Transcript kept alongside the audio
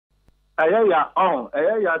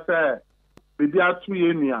say maybe a 2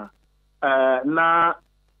 year na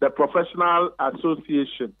the professional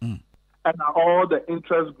association and all the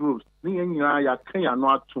interest groups.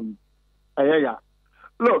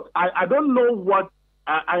 Look, I don't know what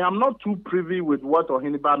I am not too privy with what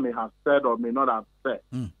Oheneba may have said or may not have said.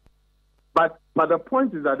 But the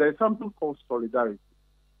point is that there is something called solidarity.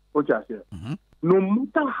 Which I say, no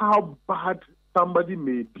matter how bad somebody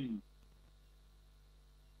may be,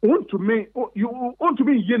 you want to me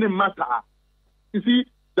matter. You see,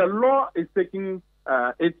 the law is taking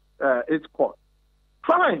its course.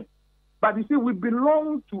 Fine. But you see, we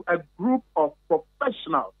belong to a group of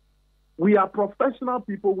professionals. We are professional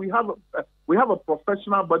people. We have a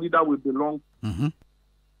professional body that we belong to.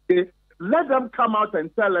 Okay? Let them come out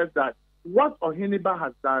and tell us that what Oheneba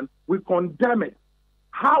has done, we condemn it.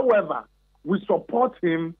 However, we support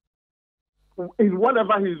him in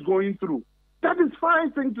whatever he's going through. That is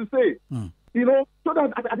fine thing to say. You know, so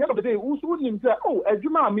that at the end of the day, who wouldn't say, oh,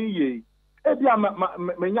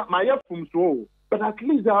 but at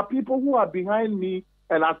least there are people who are behind me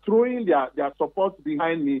and are throwing their support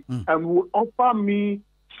behind me and will offer me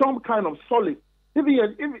some kind of solace.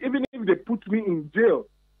 Even if they put me in jail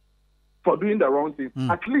for doing the wrong thing,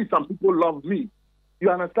 at least some people love me. You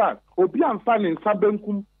understand? Obi I'm finding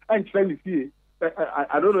Sabenkum and Chinese.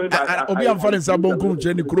 I don't know if Obi I'm finding Sabenkum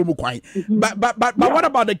Jenny Kromu Kwai. But what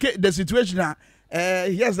about the situation now?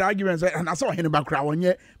 Here's the argument, and I saw him in the background when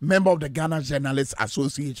you're member of the Ghana Journalists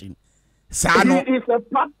Association. It's a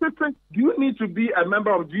practice. Do you need to be a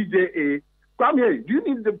member of GJA? Come here. Do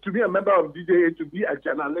you need to be a member of GJA to be a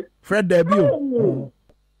journalist? Fred debut.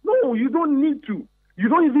 No, you don't need to. You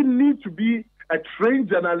don't even need to be a trained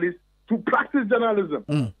journalist to practice journalism.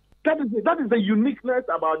 That is the uniqueness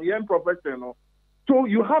about the young profession. So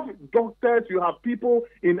you have doctors, you have people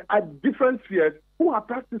in different spheres who are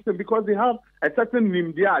practicing because they have a certain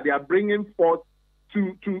nimdia they are bringing forth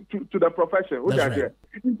to the profession. Right.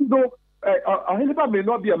 So, Oheneba may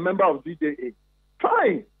not be a member of GJA.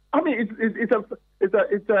 Fine. I mean,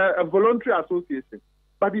 it's a voluntary association.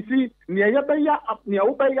 But you see,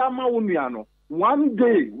 one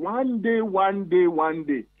day,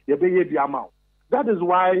 that is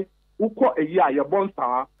why uko a year your born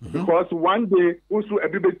star because one day also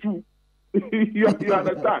everybody too. You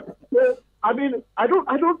understand? So, I mean, I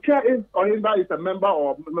don't care if Oheneba is a member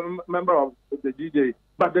or member of the GJA,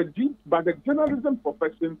 but the journalism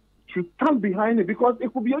profession should stand behind it because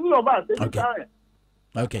it could be any of us anytime.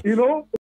 Okay. You know.